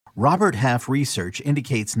Robert Half research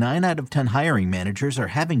indicates 9 out of 10 hiring managers are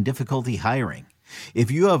having difficulty hiring.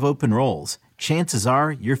 If you have open roles, chances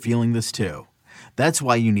are you're feeling this too. That's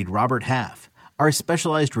why you need Robert Half. Our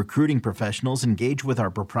specialized recruiting professionals engage with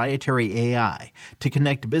our proprietary AI to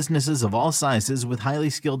connect businesses of all sizes with highly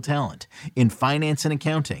skilled talent in finance and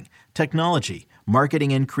accounting, technology,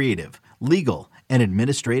 marketing and creative, legal, and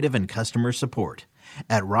administrative and customer support.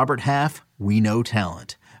 At Robert Half, we know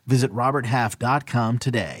talent. Visit roberthalf.com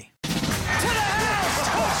today.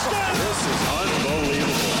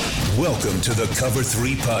 Welcome to the Cover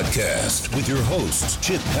 3 Podcast with your hosts,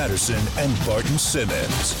 Chip Patterson and Barton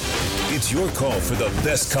Simmons. It's your call for the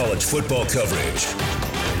best college football coverage.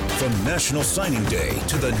 From National Signing Day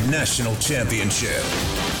to the National Championship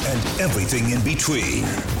and everything in between,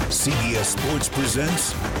 CBS Sports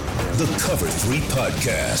presents the Cover 3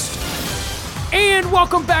 Podcast. And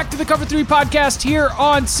welcome back to the Cover 3 Podcast here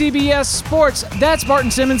on CBS Sports. That's Barton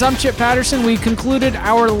Simmons. I'm Chip Patterson. We concluded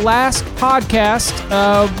our last podcast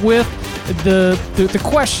with the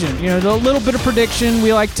question, the little bit of prediction.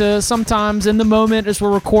 We like to sometimes in the moment as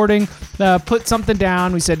we're recording put something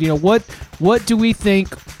down. We said, what do we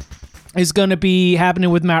think is going to be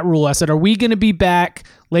happening with Matt Rhule? I said, are we going to be back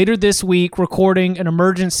later this week recording an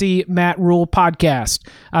emergency Matt Rhule podcast?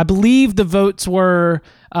 I believe the votes were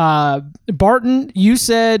Barton, you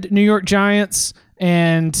said New York Giants,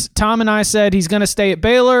 and Tom and I said he's going to stay at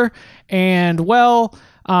Baylor. And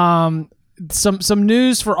some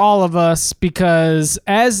news for all of us, because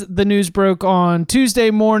as the news broke on Tuesday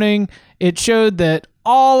morning, it showed that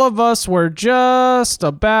all of us were just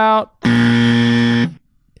about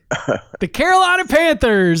the Carolina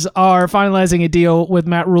Panthers are finalizing a deal with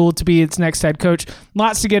Matt Rhule to be its next head coach.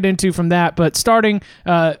 Lots to get into from that, but starting,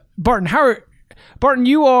 Barton,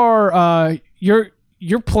 you are you're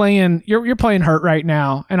playing hurt right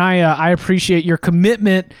now, and I appreciate your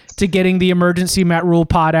commitment to getting the emergency Matt Rhule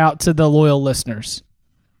pod out to the loyal listeners.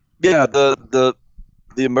 Yeah, the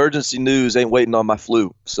emergency news ain't waiting on my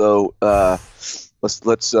flu, so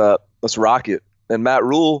let's rock it. And Matt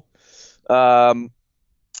Rhule,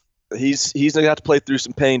 he's gonna have to play through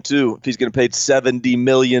some pain too if he's gonna pay $70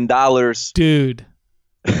 million, dude.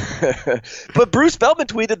 But Bruce Feldman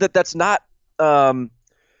tweeted that that's not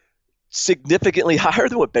significantly higher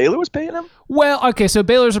than what Baylor was paying him? Well, okay, so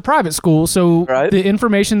Baylor's a private school, so right. The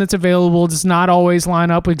information that's available does not always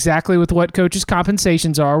line up exactly with what coaches'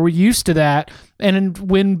 compensations are. We're used to that. And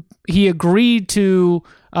when he agreed to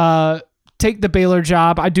take the Baylor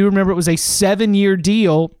job, I do remember it was a 7-year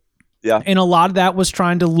deal. Yeah. And a lot of that was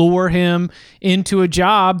trying to lure him into a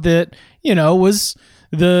job that, was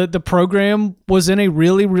the program was in a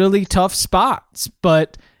really, really tough spot.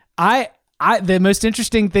 But the most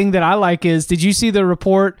interesting thing that I like is, did you see the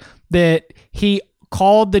report that he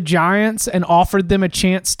called the Giants and offered them a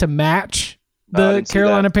chance to match the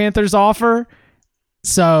Carolina Panthers offer?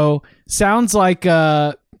 So sounds like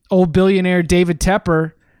old billionaire David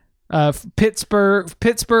Tepper,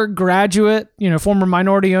 Pittsburgh graduate, former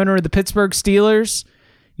minority owner of the Pittsburgh Steelers.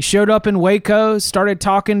 He showed up in Waco, started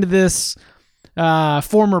talking to this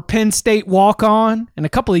former Penn State walk-on, and a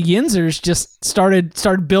couple of Yinzers just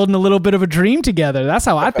started building a little bit of a dream together. That's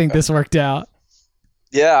how I think this worked out.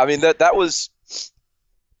 Yeah, I mean that was.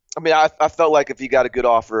 I mean, I felt like if he got a good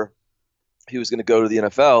offer, he was going to go to the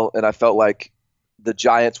NFL, and I felt like the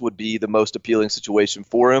Giants would be the most appealing situation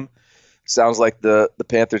for him. Sounds like the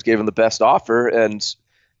Panthers gave him the best offer, and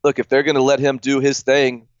look, if they're going to let him do his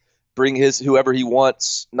thing, bring whoever he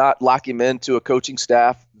wants, not lock him into a coaching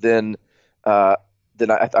staff, then I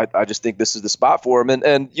just think this is the spot for him.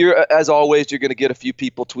 And you're, as always, you're going to get a few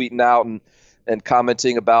people tweeting out and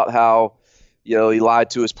commenting about how, he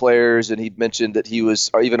lied to his players, and he mentioned that he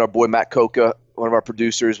was, or even our boy Matt Coca, one of our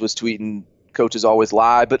producers, was tweeting, coaches always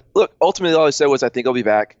lie. But look, ultimately all he said was, I think I'll be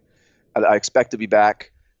back. I expect to be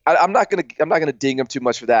back. I'm not gonna ding him too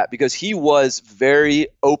much for that, because he was very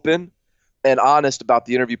open and honest about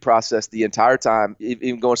the interview process the entire time,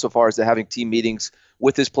 even going so far as to having team meetings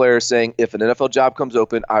with his players, saying, if an NFL job comes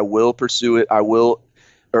open, I will pursue it. I will,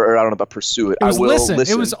 or I don't know about pursue it. I will listen.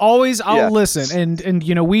 It was always, I'll listen. And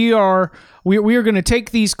we are going to take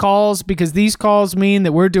these calls, because these calls mean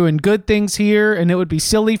that we're doing good things here, and it would be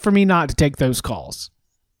silly for me not to take those calls.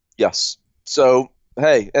 Yes. So,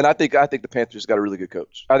 hey, and I think the Panthers got a really good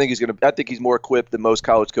coach. I think he's more equipped than most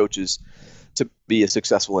college coaches to be a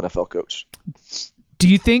successful NFL coach. Do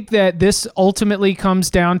you think that this ultimately comes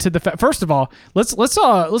down to the fact? First of all, let's do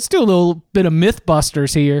a little bit of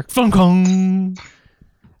Mythbusters here.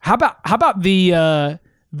 How about the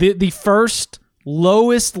first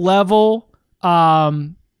lowest level,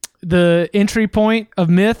 the entry point of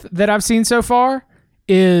myth that I've seen so far?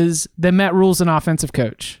 is that Matt Rule's an offensive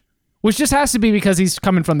coach, which just has to be because he's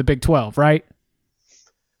coming from the Big 12, right?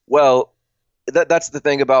 Well, that's the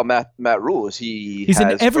thing about Matt Rule is he's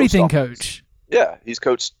an everything coach. Yeah, he's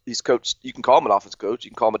coached. You can call him an offensive coach.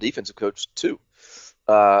 You can call him a defensive coach too.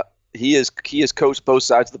 He has coached both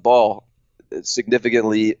sides of the ball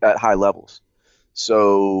significantly at high levels.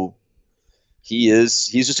 So he's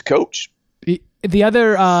just a coach. The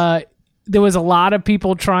other there was a lot of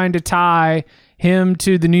people trying to tie him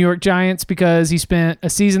to the New York Giants because he spent a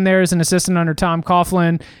season there as an assistant under Tom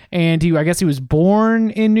Coughlin, and I guess he was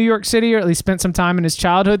born in New York City, or at least spent some time in his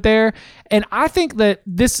childhood there. And I think that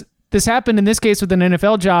this happened in this case with an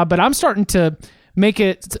NFL job, but I'm starting to make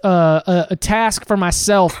it a task for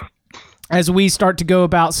myself as we start to go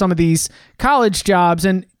about some of these college jobs.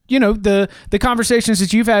 And, the conversations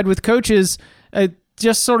that you've had with coaches,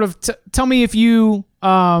 just sort of tell me if you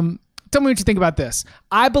tell me what you think about this.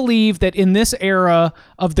 I believe that in this era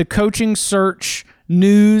of the coaching search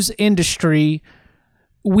news industry,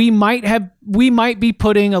 we might be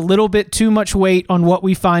putting a little bit too much weight on what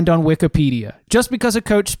we find on Wikipedia. Just because a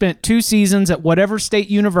coach spent 2 seasons at whatever state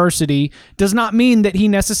university does not mean that he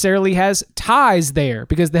necessarily has ties there,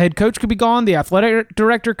 because the head coach could be gone, the athletic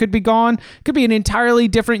director could be gone, could be an entirely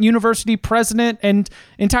different university president and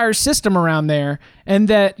entire system around there. And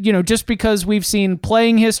that, just because we've seen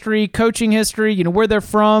playing history, coaching history, where they're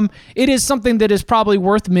from, it is something that is probably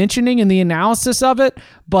worth mentioning in the analysis of it.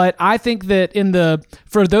 But I think that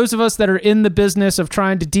for those of us that are in the business of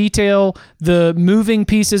trying to detail the moving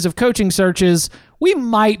pieces of coaching searches, we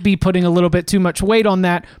might be putting a little bit too much weight on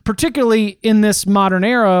that, particularly in this modern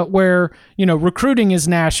era where, recruiting is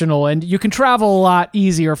national and you can travel a lot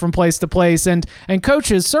easier from place to place. And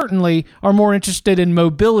coaches certainly are more interested in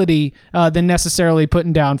mobility than necessarily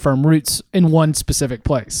putting down firm roots in one specific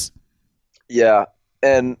place. Yeah.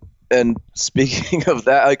 And speaking of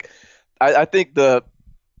that, I think the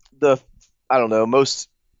I don't know, most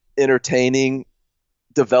entertaining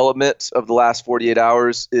development of the last 48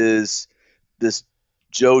 hours is this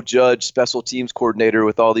Joe Judge special teams coordinator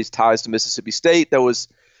with all these ties to Mississippi State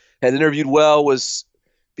had interviewed well, was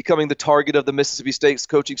becoming the target of the Mississippi State's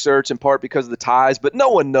coaching search in part because of the ties, but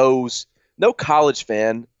no college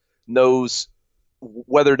fan knows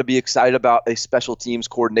whether to be excited about a special teams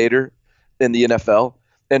coordinator in the NFL.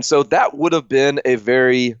 And so that would have been a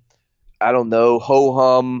very,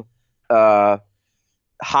 ho-hum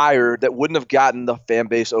hire that wouldn't have gotten the fan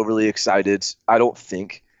base overly excited, I don't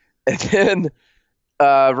think. And then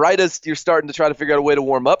right as you're starting to try to figure out a way to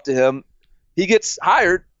warm up to him, he gets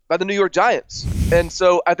hired by the New York Giants. And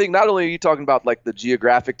so I think not only are you talking about the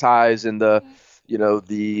geographic ties and the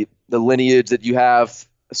lineage that you have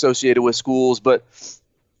associated with schools, but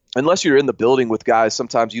unless you're in the building with guys,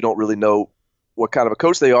 sometimes you don't really know what kind of a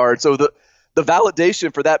coach they are. And so the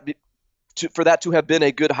validation for that to have been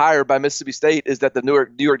a good hire by Mississippi State is that the New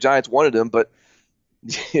York Giants wanted him, but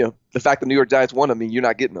the fact the New York Giants won him, you're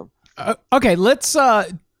not getting them. Okay, let's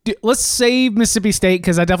save Mississippi State,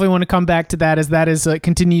 because I definitely want to come back to that, as that is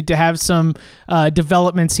continued to have some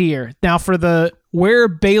developments here. Now, for where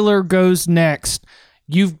Baylor goes next,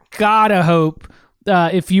 you've got to hope,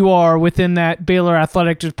 if you are within that Baylor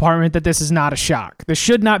athletic department, that this is not a shock. This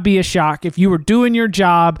should not be a shock. If you were doing your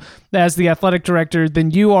job as the athletic director,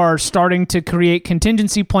 then you are starting to create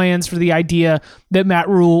contingency plans for the idea that Matt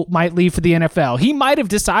Rule might leave for the NFL. He might have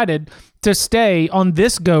decided to stay on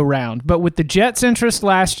this go-round, but with the Jets' interest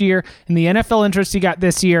last year and the NFL interest he got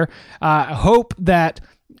this year, I hope that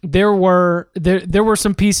there were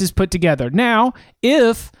some pieces put together. Now,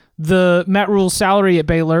 if the Matt Rule's salary at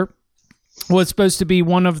Baylor was supposed to be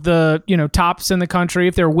one of the tops in the country,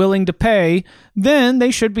 if they're willing to pay, then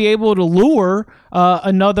they should be able to lure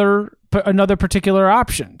another particular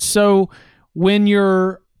option. So when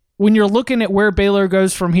you're looking at where Baylor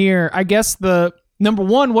goes from here, I guess the number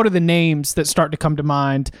one, what are the names that start to come to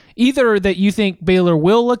mind, either that you think Baylor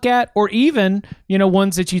will look at, or even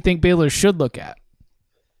ones that you think Baylor should look at?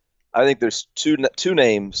 I think there's two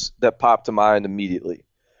names that pop to mind immediately.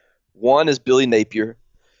 One is Billy Napier,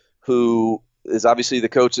 who is obviously the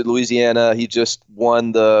coach at Louisiana. He just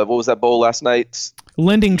won what was that bowl last night?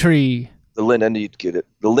 Lending Tree. I need to get it.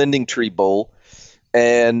 The Lending Tree Bowl,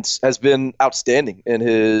 and has been outstanding in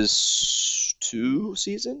his 2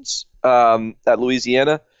 seasons at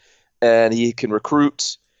Louisiana. And he can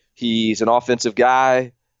recruit. He's an offensive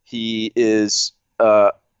guy. He is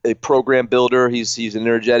a program builder. He's an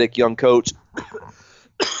energetic young coach.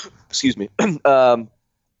 Excuse me.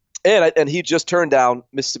 And he just turned down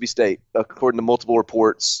Mississippi State, according to multiple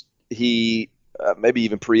reports. He maybe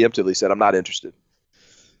even preemptively said, "I'm not interested."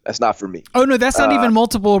 That's not for me. Oh, no, that's not even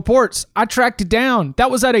multiple reports. I tracked it down. That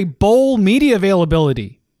was at a bowl media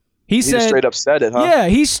availability. He said, just straight up said it, huh? Yeah,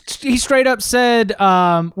 he straight up said,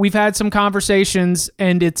 we've had some conversations,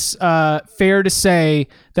 and it's fair to say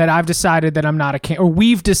that I've decided that I'm not or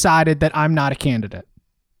we've decided that I'm not a candidate.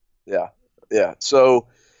 Yeah. So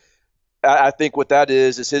I think what that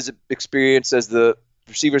is his experience as the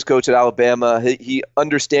receivers coach at Alabama. He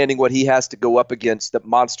understanding what he has to go up against, the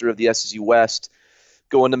monster of the SEC West,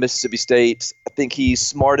 going to Mississippi State. I think he's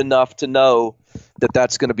smart enough to know that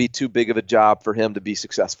that's going to be too big of a job for him to be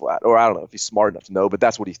successful at. Or I don't know if he's smart enough to know, but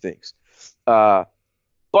that's what he thinks. But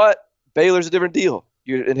Baylor's a different deal.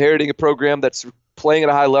 You're inheriting a program that's playing at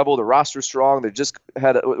a high level. The roster's strong. They just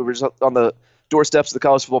we're just on the doorsteps of the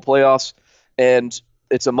college football playoffs, and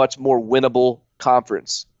it's a much more winnable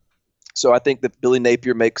conference. So I think that Billy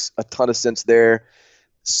Napier makes a ton of sense there.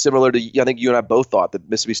 Similar to, I think you and I both thought that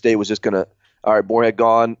Mississippi State was just going to, all right, Moorhead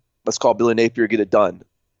gone, let's call Billy Napier, get it done.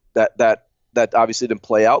 That obviously didn't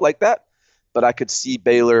play out like that, but I could see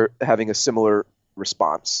Baylor having a similar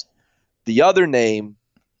response. The other name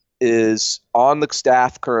is on the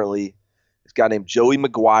staff currently. It's a guy named Joey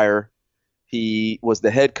McGuire. He was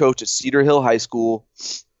the head coach at Cedar Hill High School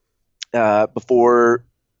before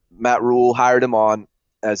Matt Rule hired him on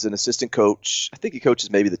as an assistant coach. I think he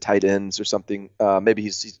coaches maybe the tight ends or something. Maybe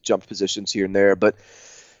he's jumped positions here and there, but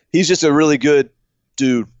he's just a really good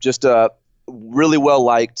dude. Just really well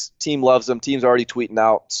liked. Team loves him. Team's already tweeting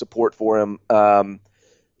out support for him.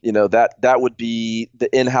 That would be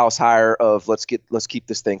the in-house hire of let's keep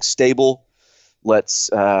this thing stable.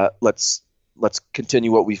 Let's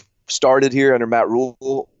continue what we've started here under Matt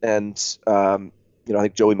Rule, and I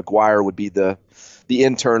think Joey McGuire would be the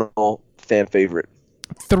internal fan favorite.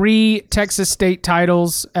 3 Texas State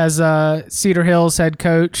titles as a Cedar Hills head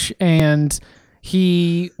coach, and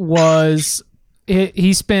he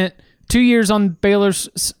spent 2 years on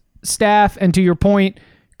Baylor's staff, and to your point,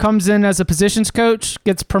 comes in as a positions coach,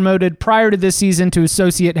 gets promoted prior to this season to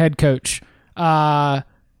associate head coach. That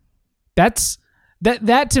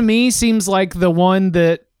to me seems like the one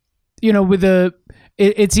that,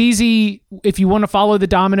 it's easy if you want to follow the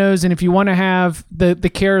dominoes and if you want to have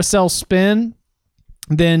the carousel spin,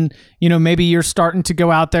 then, maybe you're starting to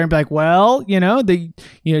go out there and be like, well,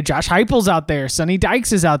 Josh Heupel's out there, Sonny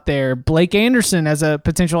Dykes is out there, Blake Anderson as a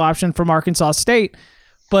potential option from Arkansas State.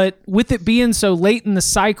 But with it being so late in the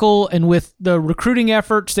cycle and with the recruiting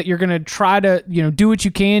efforts that you're going to try to, do what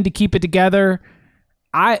you can to keep it together,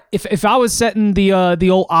 if I was setting the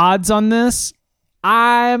old odds on this,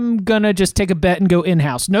 I'm going to just take a bet and go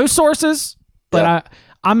in-house. No sources, but yeah.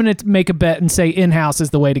 I'm going to make a bet and say in-house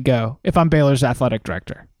is the way to go if I'm Baylor's athletic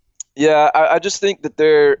director. Yeah, I just think that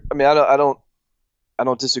I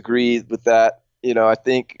don't disagree with that. I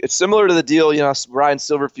think it's similar to the deal, Ryan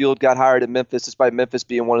Silverfield got hired at Memphis despite Memphis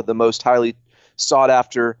being one of the most highly sought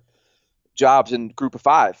after jobs in Group of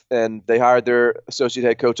Five. And they hired their associate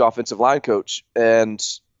head coach, offensive line coach. And,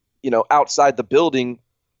 outside the building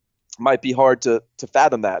might be hard to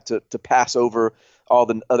fathom that, to pass over all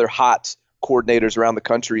the other hot coordinators around the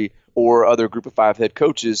country or other Group of Five head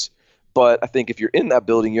coaches. But I think if you're in that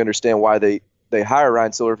building, you understand why they hire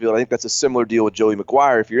Ryan Silverfield. I think that's a similar deal with Joey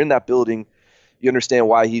McGuire. If you're in that building, you understand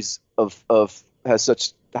why he's has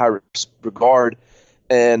such high regard.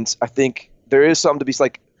 And I think there is something to be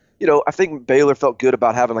like, I think Baylor felt good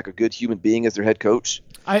about having like a good human being as their head coach.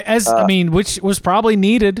 Which was probably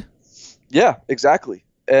needed. Yeah, exactly.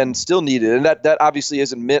 And still needed. And that obviously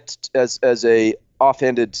isn't meant as a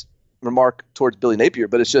offhanded remark towards Billy Napier,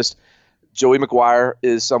 but it's just Joey McGuire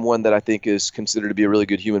is someone that I think is considered to be a really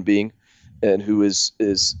good human being and who is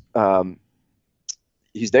he's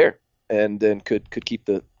there. And then could keep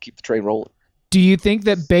the train rolling. Do you think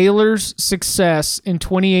that Baylor's success in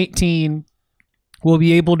 2018 will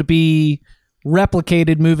be able to be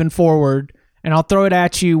replicated moving forward? And I'll throw it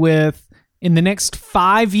at you with, in the next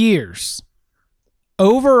 5 years,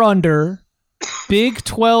 over under Big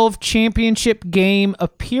 12 championship game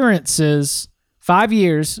appearances, 5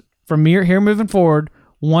 years from here moving forward,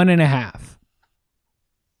 1.5.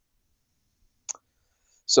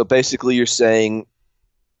 So basically you're saying,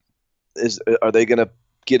 are they going to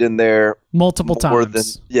get in there multiple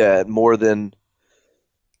times? More than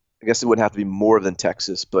I guess it wouldn't have to be more than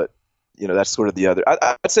Texas, but that's sort of the other.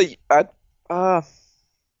 I'd say I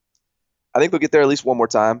think they'll get there at least one more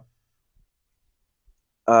time.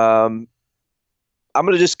 I'll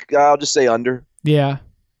just say under. Yeah.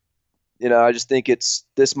 I just think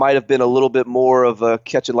this might have been a little bit more of a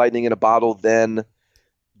catching lightning in a bottle than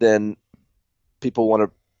people want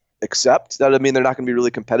to accept. That doesn't mean they're not going to be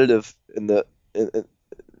really competitive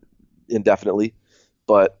indefinitely,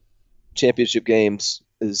 but championship games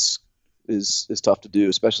is tough to do,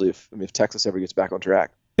 especially if Texas ever gets back on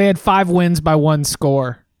track. They had 5 wins by 1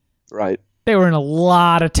 score. Right. They were in a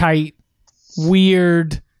lot of tight,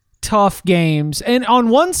 weird, tough games. And on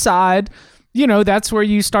one side, that's where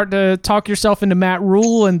you start to talk yourself into Matt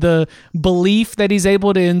Rule and the belief that he's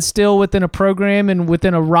able to instill within a program and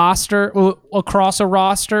within a roster, across a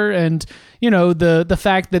roster. And, the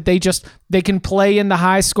fact that they can play in the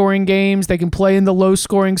high scoring games. They can play in the low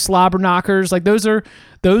scoring slobber knockers. Like those are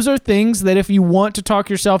things that if you want to talk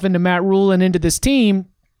yourself into Matt Rule and into this team,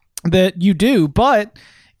 that you do. But,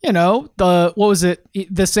 what was it?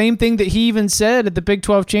 The same thing that he even said at the Big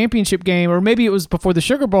 12 championship game, or maybe it was before the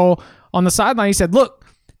Sugar Bowl on the sideline. He said, look,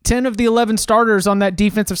 10 of the 11 starters on that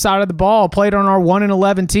defensive side of the ball played on our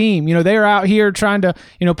 1-11 team. They are out here trying to,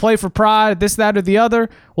 play for pride, this, that, or the other.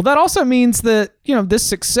 Well, that also means that, this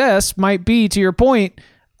success might be, to your point,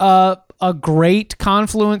 a great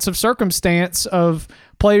confluence of circumstance of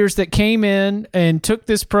players that came in and took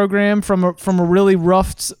this program from a really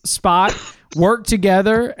rough spot, worked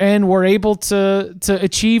together, and were able to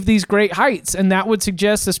achieve these great heights. And that would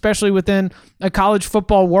suggest, especially within a college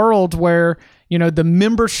football world where, the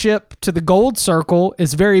membership to the gold circle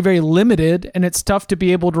is very, very limited, and it's tough to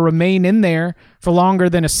be able to remain in there for longer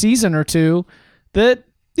than a season or two, that,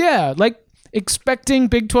 expecting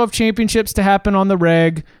Big 12 championships to happen on the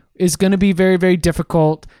reg is going to be very, very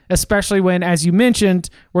difficult, especially when, as you mentioned,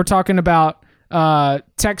 we're talking about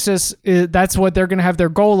Texas. That's what they're going to have their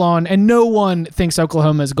goal on, and no one thinks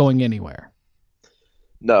Oklahoma is going anywhere.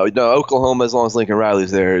 No, Oklahoma, as long as Lincoln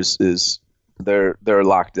Riley's there, is they're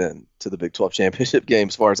locked in to the Big 12 championship game,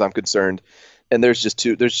 as far as I'm concerned. And we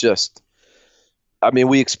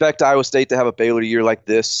expect Iowa State to have a Baylor year like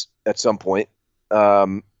this at some point.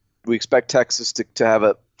 We expect Texas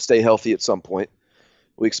to stay healthy at some point.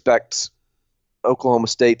 We expect Oklahoma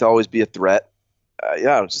State to always be a threat.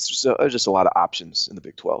 There's just a lot of options in the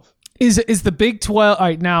Big 12. Is the Big 12 all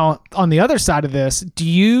right? Now, on the other side of this, do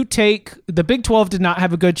you take the Big 12 did not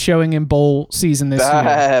have a good showing in bowl season this year?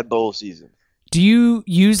 Bad bowl season. Do you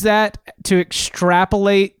use that to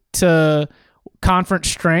extrapolate to conference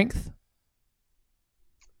strength?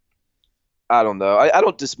 I don't know. I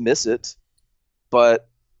don't dismiss it, but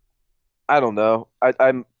I don't know.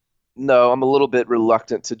 I'm a little bit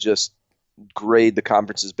reluctant to just grade the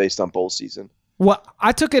conferences based on bowl season. Well,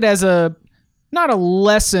 I took it as not a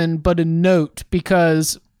lesson, but a note,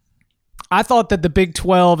 because I thought that the Big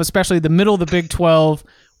 12, especially the middle of the Big 12,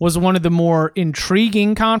 was one of the more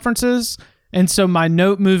intriguing conferences. And so my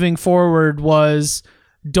note moving forward was,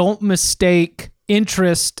 don't mistake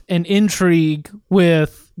interest and intrigue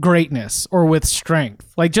with greatness or with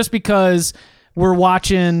strength. Like, just because we're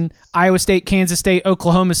watching Iowa State, Kansas State,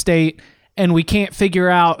 Oklahoma State, and we can't figure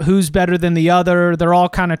out who's better than the other, they're all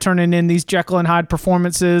kind of turning in these Jekyll and Hyde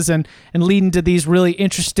performances and leading to these really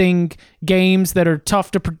interesting games that are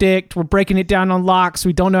tough to predict. We're breaking it down on locks.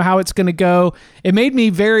 We don't know how it's going to go. It made me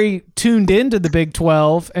very tuned into the Big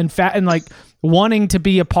 12 and wanting to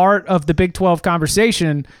be a part of the Big 12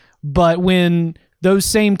 conversation. But when those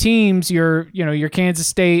same teams, your Kansas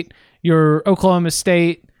State, your Oklahoma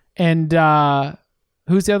State, and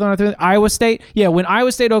who's the other one? Iowa State. Yeah, when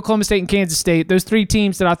Iowa State, Oklahoma State, and Kansas State, those 3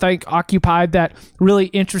 teams that I think occupied that really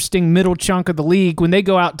interesting middle chunk of the league, when they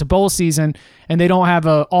go out to bowl season and they don't have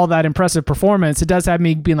all that impressive performance, it does have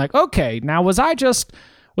me being like, okay, now was I just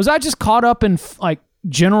caught up in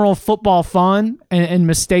general football fun and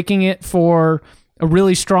mistaking it for a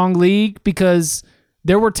really strong league? Because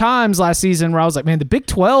there were times last season where I was like, man, the Big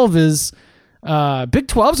 12 is a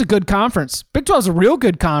good conference. Big 12 is a real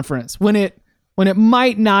good conference when it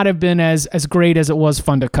might not have been as great as it was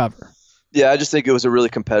fun to cover. Yeah, I just think it was a really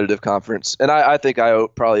competitive conference. And I think I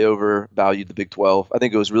probably overvalued the Big 12. I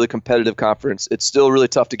think it was a really competitive conference. It's still really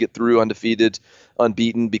tough to get through undefeated,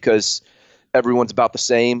 unbeaten, because everyone's about the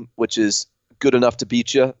same, which is good enough to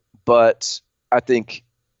beat you. But I think,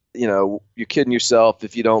 you're kidding yourself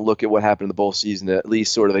if you don't look at what happened in the bowl season, at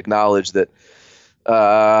least sort of acknowledge that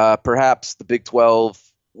perhaps the Big 12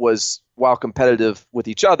 was, while competitive with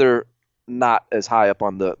each other, not as high up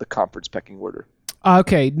on the conference pecking order.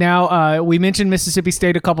 Okay, now we mentioned Mississippi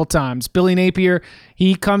State a couple times. Billy Napier,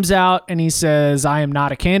 he comes out and he says, I am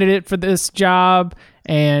not a candidate for this job.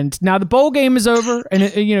 And now the bowl game is over, and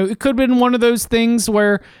it could have been one of those things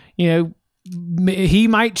where he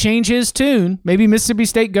might change his tune. Maybe Mississippi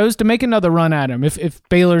State goes to make another run at him if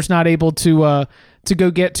Baylor's not able to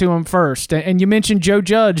go get to him first. And you mentioned Joe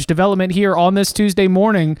Judge, development here on this Tuesday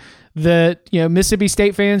morning, that Mississippi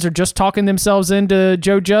State fans are just talking themselves into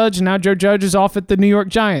Joe Judge, and now Joe Judge is off at the New York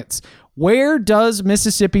Giants. Where does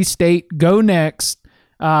Mississippi State go next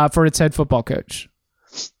for its head football coach?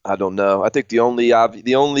 I don't know. I think the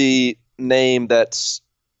only name that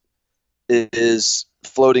is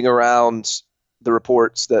floating around the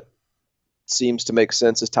reports that seems to make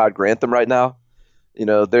sense is Todd Grantham right now.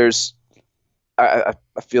 I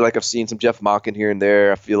feel like I've seen some Jeff Monken here and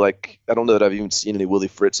there. I don't know that I've even seen any Willie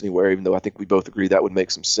Fritz anywhere, even though I think we both agree that would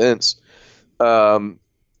make some sense. I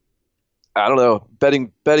don't know.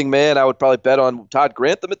 Betting man, I would probably bet on Todd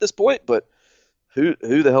Grantham at this point, but who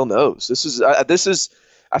the hell knows? This is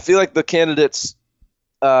I feel like the candidates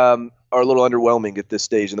are a little underwhelming at this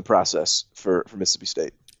stage in the process for Mississippi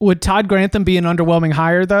State. Would Todd Grantham be an underwhelming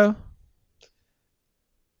hire, though?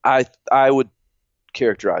 I would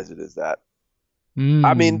characterize it as that.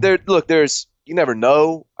 I mean, you never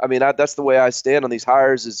know. I mean, that's the way I stand on these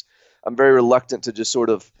hires. Is I'm very reluctant to just sort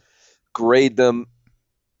of grade them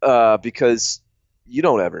because you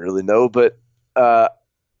don't ever really know. But I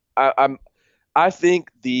think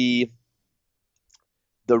the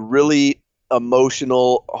really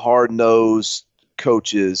emotional, hard-nosed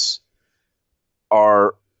coaches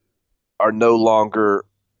are no longer,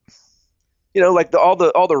 like all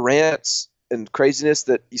the rants and craziness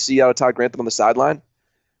that you see out of Todd Grantham on the sideline.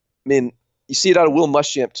 I mean, you see it out of Will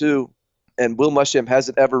Muschamp too, and Will Muschamp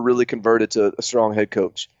hasn't ever really converted to a strong head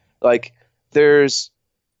coach. Like there's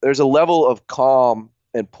a level of calm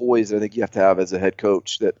and poise that I think you have to have as a head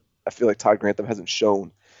coach that I feel like Todd Grantham hasn't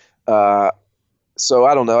shown. So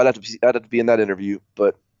I don't know. I'd have to be in that interview,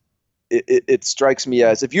 but it strikes me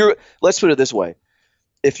as let's put it this way: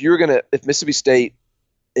 if Mississippi State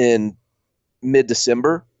in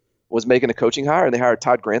mid-December was making a coaching hire and they hired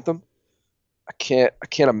Todd Grantham, I can't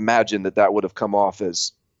imagine that would have come off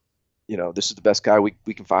as, this is the best guy we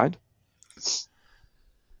can find.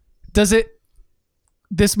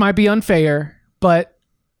 This might be unfair, but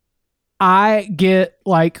I get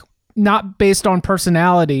not based on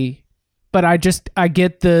personality, but I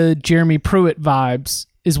get the Jeremy Pruitt vibes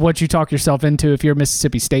is what you talk yourself into if you're a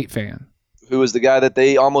Mississippi State fan. Who was the guy that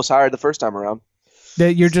they almost hired the first time around?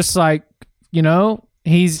 That you're just like, he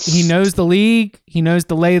knows the league, he knows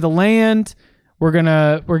the lay of the land.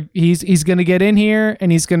 He's gonna get in here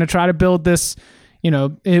and he's gonna try to build this,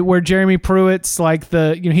 where Jeremy Pruitt's like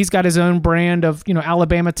he's got his own brand of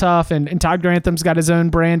Alabama tough, and Todd Grantham's got his own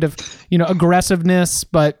brand of aggressiveness.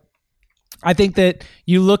 But I think that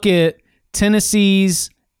you look at Tennessee's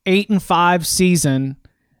 8-5 season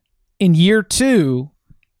in year 2,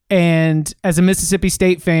 and as a Mississippi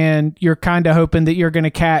State fan, you're kind of hoping that you're going to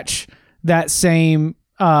catch that same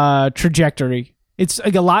trajectory. It's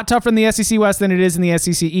a lot tougher in the SEC West than it is in the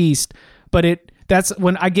SEC East, but that's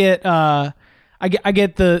when I get the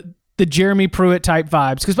Jeremy Pruitt type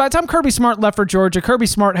vibes, because by the time Kirby Smart left for Georgia, Kirby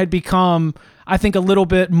Smart had become, I think, a little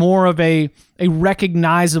bit more of a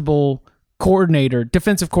recognizable coordinator,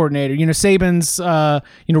 defensive coordinator. Saban's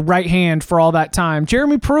right hand for all that time.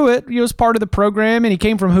 Jeremy Pruitt, was part of the program and he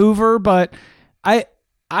came from Hoover, but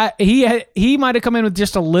he might have come in with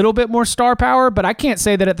just a little bit more star power, but I can't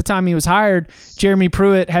say that at the time he was hired, Jeremy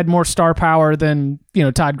Pruitt had more star power than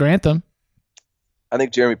Todd Grantham. I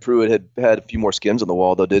think Jeremy Pruitt had a few more skins on the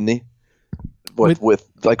wall, though, didn't he? With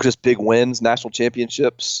just big wins, national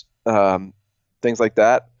championships, things like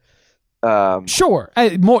that. Sure,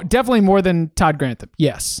 definitely more than Todd Grantham.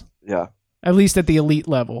 Yes. Yeah. At least at the elite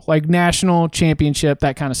level, like national championship,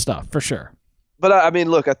 that kind of stuff, for sure. But I mean,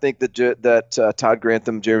 look, I think that Todd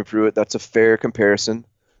Grantham, Jeremy Pruitt, that's a fair comparison.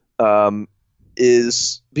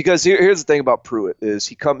 Is because here's the thing about Pruitt is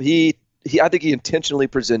I think he intentionally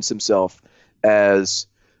presents himself as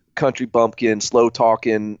country bumpkin, slow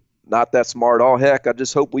talking, not that smart. Oh heck, I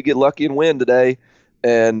just hope we get lucky and win today.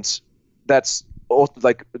 And that's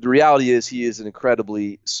like the reality is he is an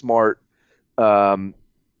incredibly smart and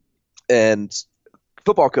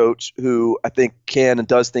football coach who I think can and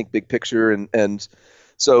does think big picture, and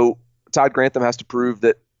so Todd Grantham has to prove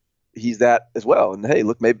that he's that as well. And hey,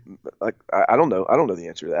 look, maybe I don't know the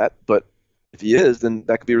answer to that, but if he is, then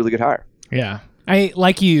that could be a really good hire. Yeah,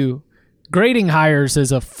 grading hires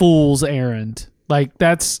is a fool's errand. Like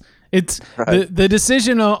it's right. The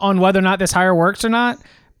decision on whether or not this hire works or not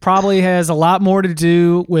probably has a lot more to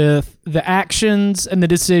do with the actions and the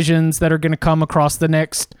decisions that are going to come across the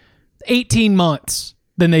next 18 months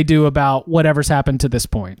than they do about whatever's happened to this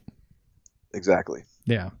point. Exactly.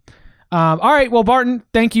 Yeah. All right. Well, Barton,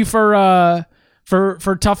 thank you for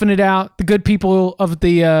toughing it out. The good people of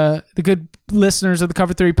the good listeners of the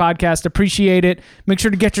Cover 3 podcast appreciate it. Make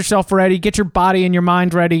sure to get yourself ready, get your body and your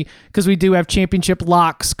mind ready, because we do have championship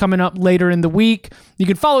locks coming up later in the week. You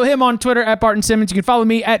can follow him on Twitter at Barton Simmons. You can follow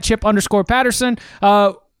me at Chip_Patterson.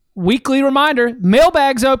 weekly reminder,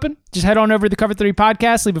 mailbag's open. Just head on over to the Cover 3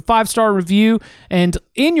 podcast, leave a 5-star review, and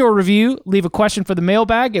in your review, leave a question for the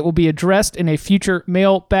mailbag. It will be addressed in a future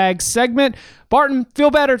mailbag segment. Barton,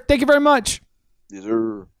 feel better. Thank you very much. Yes,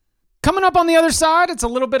 sir. Coming up on the other side, it's a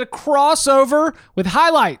little bit of crossover with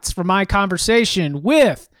highlights from my conversation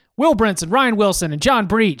with Will Brinson, Ryan Wilson, and John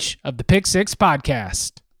Breach of the Pick Six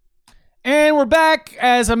podcast. And we're back.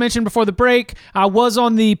 As I mentioned before the break, I was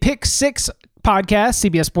on the Pick Six podcast,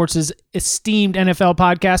 CBS Sports' esteemed NFL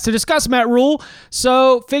podcast, to discuss Matt Rhule.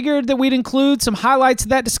 So figured that we'd include some highlights of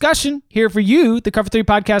that discussion here for you, the Cover 3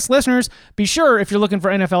 podcast listeners. Be sure, if you're looking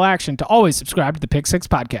for NFL action, to always subscribe to the Pick Six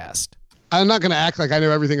podcast. I'm not going to act like I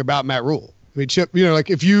know everything about Matt Rhule. I mean, Chip, like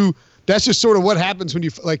that's just sort of what happens when you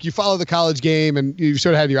follow the college game and you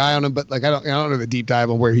sort of had your eye on him, but like I don't know the deep dive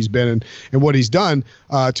on where he's been and what he's done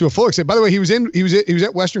to a full extent. By the way, he was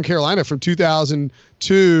at Western Carolina from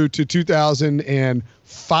 2002 to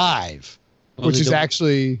 2005, which is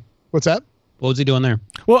actually what's that? What was he doing there?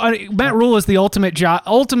 Well, Matt Rhule is the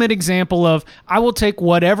ultimate example of I will take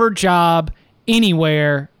whatever job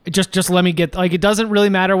anywhere. Just let me get, like, it doesn't really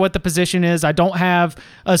matter what the position is. I don't have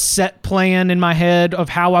a set plan in my head of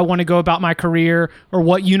how I want to go about my career or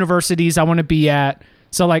what universities I want to be at.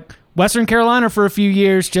 So, like, Western Carolina for a few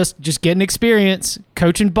years, just getting experience,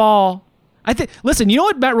 coaching ball. Listen, you know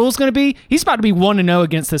what Matt Rhule's going to be? He's about to be 1-0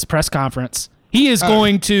 against this press conference. He is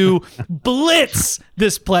going to blitz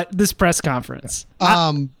this press conference.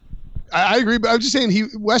 I agree, but I'm just saying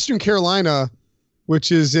Western Carolina,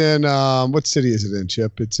 which is in what city is it in,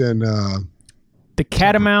 Chip? It's in the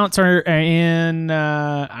Catamounts are in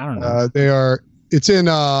I don't know. It's in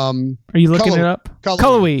are you looking it up?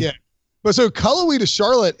 Cullowhee. Yeah. But so Cullowhee to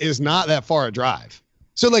Charlotte is not that far a drive.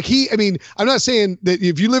 So like I'm not saying that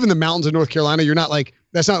if you live in the mountains of North Carolina, you're not like,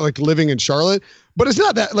 that's not like living in Charlotte, but it's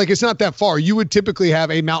not that far. You would typically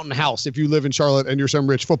have a mountain house if you live in Charlotte and you're some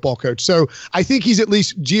rich football coach. So I think he's at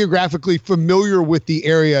least geographically familiar with the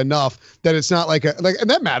area enough that it's not and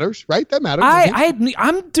that matters, right? That matters.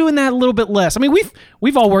 I'm doing that a little bit less. I mean,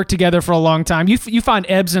 we've all worked together for a long time. You find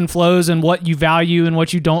ebbs and flows and what you value and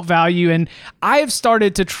what you don't value. And I've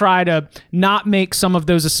started to try to not make some of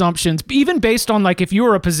those assumptions, even based on like if you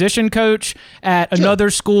were a position coach at another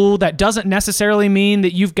school, that doesn't necessarily mean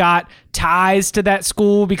that you've got ties to that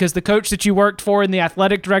school because the coach that you worked for and the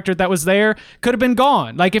athletic director that was there could have been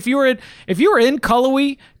gone. Like if you were in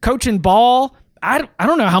Cullowhee coaching ball, I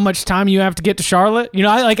don't know how much time you have to get to Charlotte.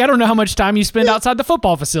 I don't know how much time you spend outside the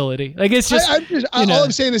football facility. Like it's just, all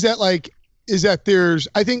I'm saying is that there's,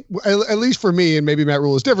 I think at least for me, and maybe Matt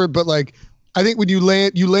Rhule is different, but like, I think when you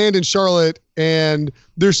land in Charlotte and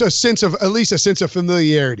there's at least a sense of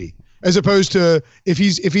familiarity, as opposed to if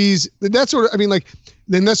he's that's sort of,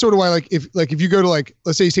 then that's sort of why if you go to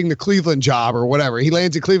let's say he's taking the Cleveland job or whatever, he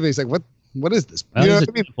lands in Cleveland, he's like, what is this? I don't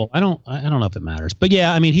know if it matters, but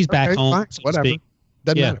yeah, he's back home. Fine, whatever.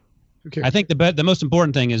 Doesn't matter. Who cares? I think the most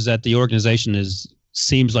important thing is that the organization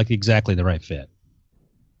seems like exactly the right fit.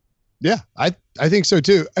 Yeah, I think so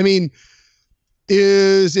too.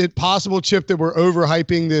 Is it possible, Chip, that we're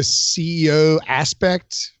overhyping this CEO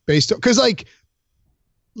aspect based on, because like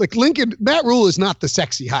Matt Rhule is not the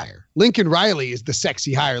sexy hire. Lincoln Riley is the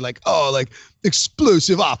sexy hire. Like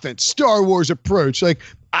explosive offense, Star Wars approach. Like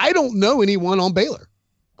I don't know anyone on Baylor.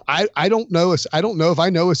 I don't know if I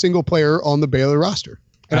know a single player on the Baylor roster.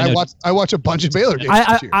 And I watch a bunch of Baylor games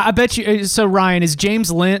this year. I bet you. So Ryan, is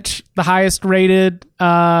James Lynch the highest rated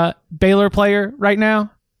Baylor player right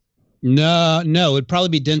now? No, it'd probably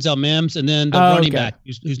be Denzel Mims, and then the running back,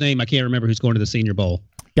 whose name I can't remember, who's going to the Senior Bowl.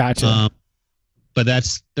 Gotcha. But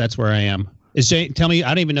that's where I am. Tell me, I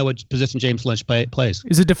don't even know what position James Lynch plays.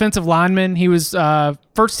 He's a defensive lineman. He was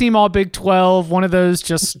first team All Big 12. One of those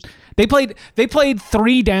just they played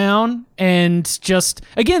 3 down and just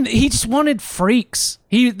again he just wanted freaks.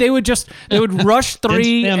 They would rush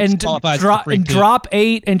 3 and drop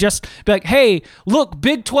 8 and just be like, hey, look,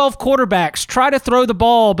 Big 12 quarterbacks try to throw the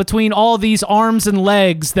ball between all these arms and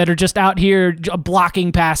legs that are just out here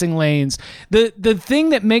blocking passing lanes. The thing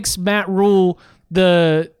that makes Matt Rhule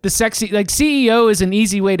the sexy, like, CEO is an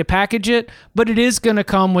easy way to package it, but it is going to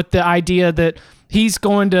come with the idea that he's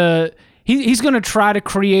going to try to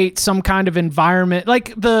create some kind of environment.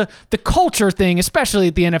 Like the culture thing, especially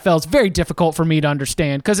at the NFL, is very difficult for me to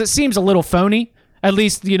understand because it seems a little phony. At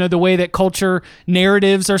least, the way that culture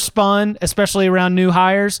narratives are spun, especially around new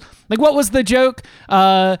hires. Like, what was the joke?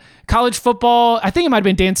 college football, I think it might have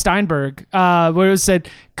been Dan Steinberg, where it said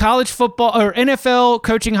college football or NFL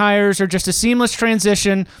coaching hires are just a seamless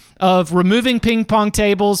transition of removing ping pong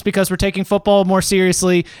tables because we're taking football more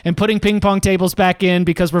seriously and putting ping pong tables back in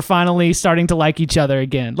because we're finally starting to like each other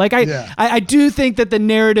again. Like I do think that the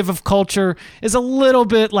narrative of culture is a little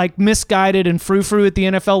bit like misguided and frou-frou at the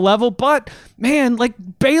NFL level, but man, like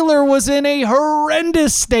Baylor was in a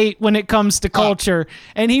horrendous state when it comes to culture,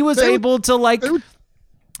 and he was able to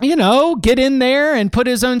get in there and put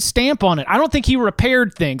his own stamp on it. I don't think he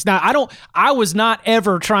repaired things. Now, I was not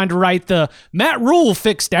ever trying to write the Matt Rule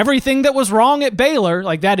fixed everything that was wrong at Baylor.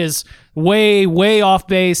 Like, that is way, way off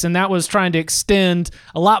base, and that was trying to extend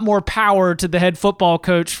a lot more power to the head football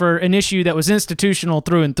coach for an issue that was institutional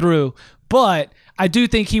through and through. But I do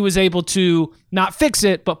think he was able to not fix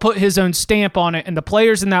it, but put his own stamp on it, and the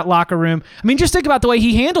players in that locker room. I mean, just think about the way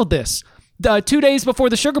he handled this. 2 days before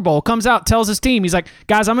the Sugar Bowl, comes out, tells his team, he's like,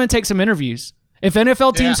 guys, I'm going to take some interviews. If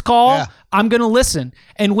NFL teams call, I'm going to listen.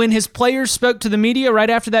 And when his players spoke to the media right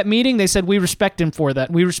after that meeting, they said, we respect him for that.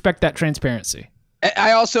 We respect that transparency.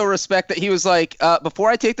 I also respect that he was like, before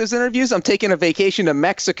I take those interviews, I'm taking a vacation to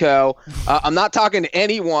Mexico. I'm not talking to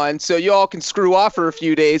anyone, so you all can screw off for a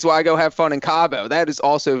few days while I go have fun in Cabo. That is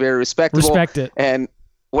also very respectable. Respect it. And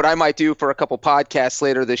what I might do for a couple podcasts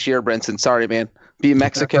later this year, Brinson, sorry, man. Be in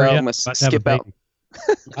Mexico. I'm going to skip out.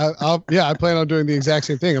 I plan on doing the exact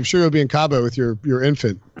same thing. I'm sure you'll be in Cabo with your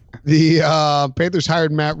infant. The Panthers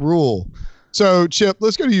hired Matt Rule. So, Chip,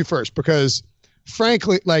 let's go to you first because,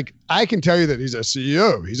 frankly, like, I can tell you that he's a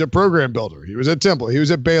CEO. He's a program builder. He was at Temple. He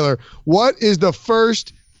was at Baylor. What is the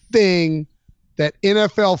first thing that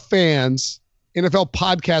NFL fans, NFL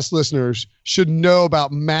podcast listeners should know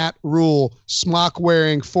about Matt Rule,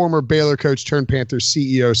 smock-wearing former Baylor coach turned Panthers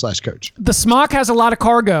CEO/coach? The smock has a lot of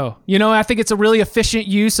cargo. I think it's a really efficient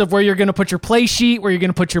use of where you're going to put your play sheet, where you're going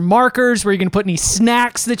to put your markers, where you're going to put any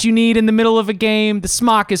snacks that you need in the middle of a game. The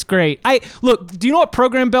smock is great. Look, do you know what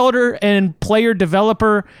program builder and player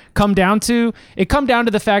developer come down to? It come down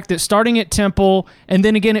to the fact that starting at Temple and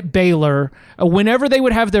then again at Baylor, whenever they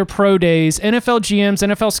would have their pro days, NFL GMs,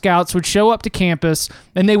 NFL scouts would show up to campus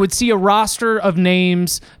and they would see a roster of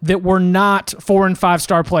names that were not 4- and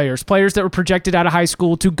 5-star players that were projected out of high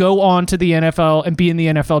school to go on to the NFL and be in the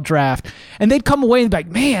NFL draft. And they'd come away and be like,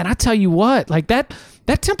 man, I tell you what, like that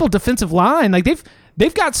Temple defensive line, like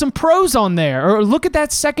they've got some pros on there. Or look at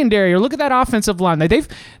that secondary, or look at that offensive line. Like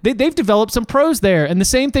they've developed some pros there. And the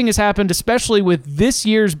same thing has happened, especially with this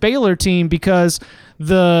year's Baylor team, because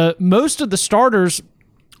most of the starters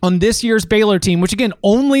on this year's Baylor team, which again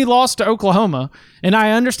only lost to Oklahoma, and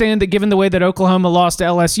I understand that given the way that Oklahoma lost to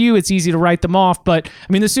LSU, it's easy to write them off, but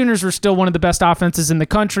I mean the Sooners were still one of the best offenses in the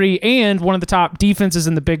country and one of the top defenses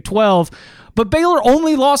in the Big 12. But Baylor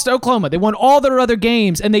only lost to Oklahoma. They won all their other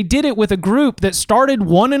games, and they did it with a group that started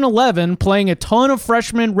 1-11, playing a ton of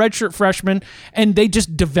redshirt freshmen, and they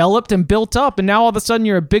just developed and built up, and now all of a sudden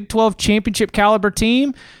you're a Big 12 championship caliber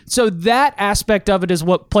team. So that aspect of it is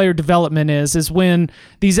what player development is when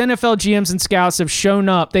these NFL GMs and scouts have shown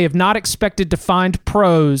up, they have not expected to find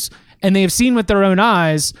pros, and they have seen with their own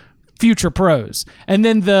eyes future pros. And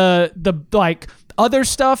then the other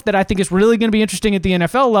stuff that I think is really going to be interesting at the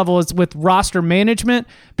NFL level is with roster management,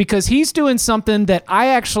 because he's doing something that I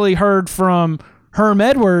actually heard from Herm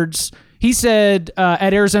Edwards. He said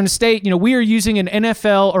at Arizona State, we are using an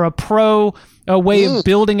NFL or a pro way of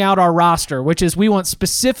building out our roster, which is we want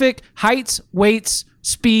specific heights, weights,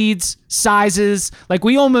 speeds, sizes. Like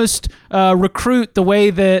we almost recruit the way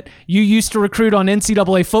that you used to recruit on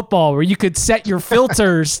NCAA football, where you could set your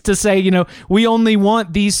filters to say, we only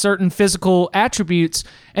want these certain physical attributes.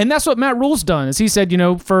 And that's what Matt Rule's done, is he said,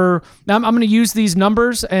 I'm going to use these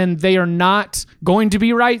numbers, and they are not going to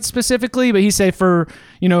be right specifically, but he said for,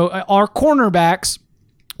 our cornerbacks,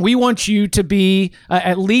 we want you to be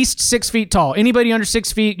at least 6 feet tall. Anybody under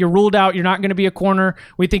 6 feet, you're ruled out. You're not going to be a corner.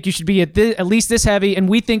 We think you should be at least this heavy. And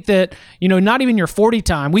we think that, not even your 40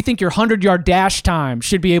 time, we think your 100-yard dash time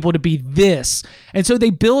should be able to be this. And so they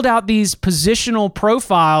build out these positional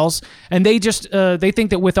profiles, and they just they think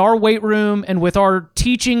that with our weight room and with our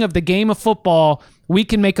teaching of the game of football, we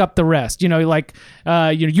can make up the rest. You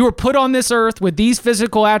were put on this earth with these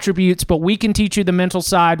physical attributes, but we can teach you the mental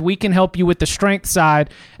side. We can help you with the strength side.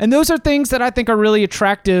 And those are things that I think are really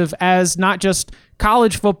attractive, as not just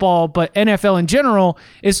college football, but NFL in general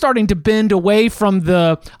is starting to bend away from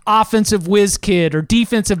the offensive whiz kid or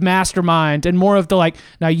defensive mastermind, and more of the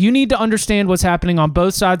now you need to understand what's happening on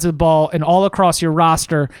both sides of the ball and all across your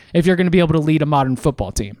roster if you're going to be able to lead a modern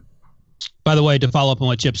football team. By the way, to follow up on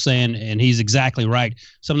what Chip's saying, and he's exactly right,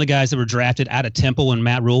 some of the guys that were drafted out of Temple when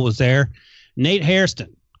Matt Rule was there, Nate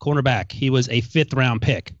Hairston, cornerback. He was a 5th-round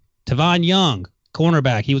pick. Tavon Young,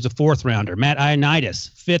 cornerback. He was a 4th-rounder. Matt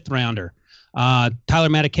Ioannidis, 5th-rounder. Tyler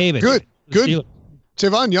Matakevich. Good.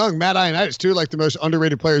 Tavon Young, Matt Ioannidis, two like the most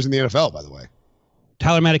underrated players in the NFL, by the way.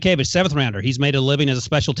 Tyler Matakevich, 7th-rounder. He's made a living as a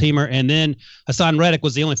special teamer. And then Hassan Reddick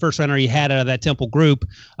was the only 1st-rounder he had out of that Temple group,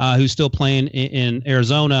 who's still playing in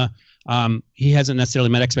Arizona. He hasn't necessarily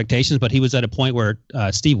met expectations, but he was at a point where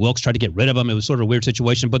Steve Wilks tried to get rid of him. It was sort of a weird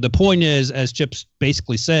situation. But the point is, as Chip's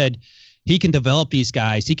basically said, he can develop these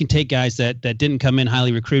guys. He can take guys that didn't come in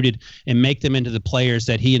highly recruited and make them into the players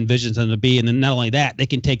that he envisions them to be. And then not only that, they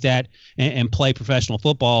can take that and play professional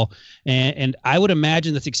football. And I would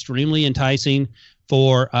imagine that's extremely enticing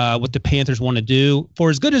for what the Panthers want to do. For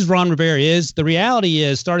as good as Ron Rivera is, the reality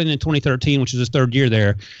is starting in 2013, which is his 3rd year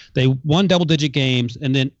there, they won double-digit games,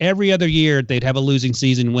 and then every other year they'd have a losing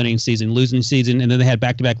season, losing season, and then they had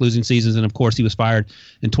back-to-back losing seasons, and of course he was fired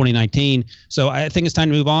in 2019. So I think it's time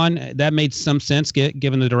to move on. That made some sense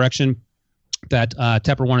given the direction that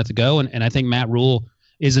Tepper wanted to go, and I think Matt Rule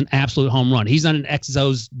is an absolute home run. He's not an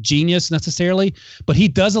X's genius necessarily, but he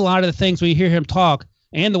does a lot of the things when you hear him talk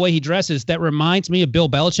and the way he dresses that reminds me of Bill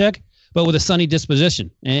Belichick, but with a sunny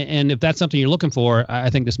disposition. And if that's something you're looking for, I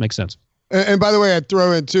think this makes sense. And by the way, I'd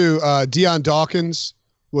throw in too, Deion Dawkins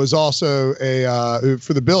was also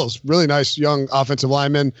for the Bills, really nice young offensive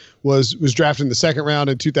lineman, was drafted in the 2nd round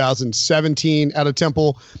in 2017 out of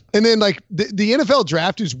Temple. And then like the NFL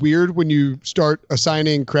draft is weird when you start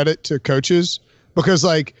assigning credit to coaches, because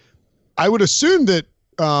like I would assume that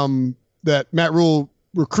that Matt Rule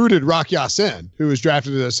recruited Rock Ya-Sin, who was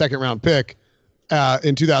drafted as a 2nd-round pick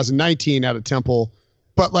in 2019 out of Temple.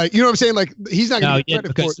 But, like, you know what I'm saying? Like, he's not going to get credit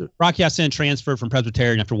because for it. Rock Ya-Sin transferred from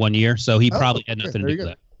Presbyterian after 1 year, so he probably had nothing to do with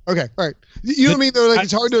that. Okay, all right. You know what I mean? Though, like,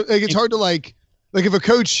 it's hard to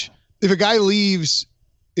if a guy leaves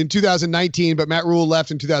in 2019, but Matt Rule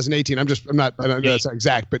left in 2018. I don't know that's not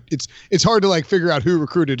exact, but it's hard to like figure out who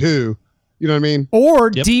recruited who. You know what I mean? Or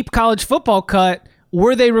deep college football cut.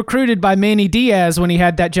 Were they recruited by Manny Diaz when he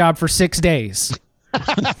had that job for 6 days?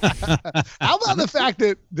 How about the fact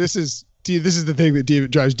that this is the thing that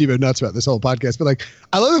drives Devo nuts about this whole podcast, but like,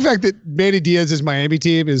 I love the fact that Manny Diaz's Miami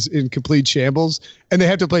team is in complete shambles and they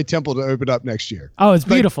have to play Temple to open up next year. Oh, it's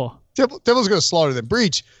beautiful. Temple's going to slaughter them.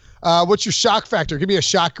 Breach. What's your shock factor? Give me a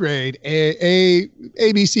shock grade. A,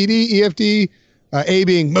 B, C, D, E, F, D. A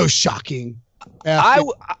being most shocking.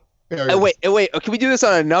 Wait. Can we do this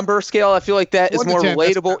on a number scale? I feel like that is more 10,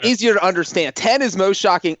 relatable, easier to understand. 10 is most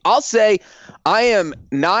shocking. I'll say I am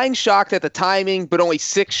 9 shocked at the timing, but only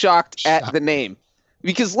 6 shocked at the name.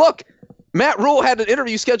 Because look, Matt Rule had an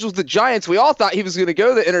interview scheduled with the Giants. We all thought he was going to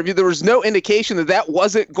go to the interview. There was no indication that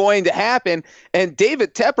wasn't going to happen. And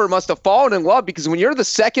David Tepper must have fallen in love, because when you're the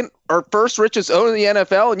 2nd or 1st richest owner in the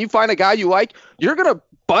NFL and you find a guy you like, you're going to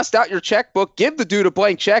bust out your checkbook, give the dude a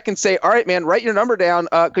blank check, and say, all right, man, write your number down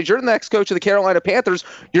because you're the next coach of the Carolina Panthers.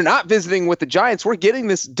 You're not visiting with the Giants. We're getting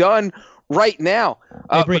this done right now.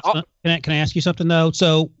 Hey, Breach, can I ask you something, though?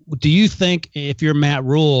 So do you think if you're Matt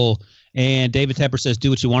Rule and David Tepper says do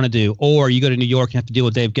what you want to do, or you go to New York and have to deal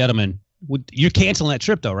with Dave Gettleman, you're canceling that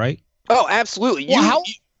trip, though, right? Oh, absolutely.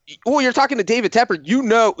 You're talking to David Tepper. You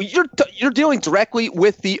know, you're dealing directly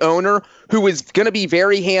with the owner, who is going to be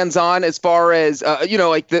very hands-on as far as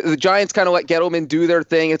like the Giants kind of let Gettleman do their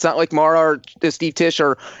thing. It's not like Mara or Steve Tisch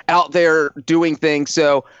are out there doing things.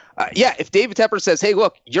 So if David Tepper says, "Hey,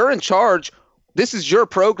 look, you're in charge. This is your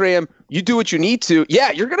program. You do what you need to."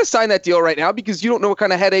 Yeah, you're going to sign that deal right now because you don't know what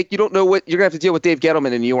kind of headache. You don't know what you're going to have to deal with Dave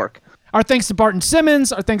Gettleman in New York. Our thanks to Barton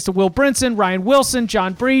Simmons. Our thanks to Will Brinson, Ryan Wilson,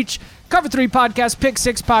 John Breach. Cover 3 Podcast, Pick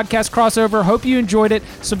 6 Podcast crossover. Hope you enjoyed it.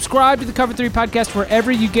 Subscribe to the Cover 3 Podcast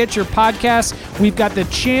wherever you get your podcasts. We've got the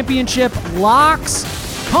championship locks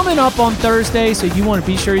coming up on Thursday, so you want to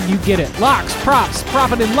be sure you get it. Locks, props,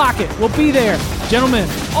 profit, and lock it. We'll be there. Gentlemen,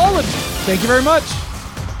 all of you, thank you very much.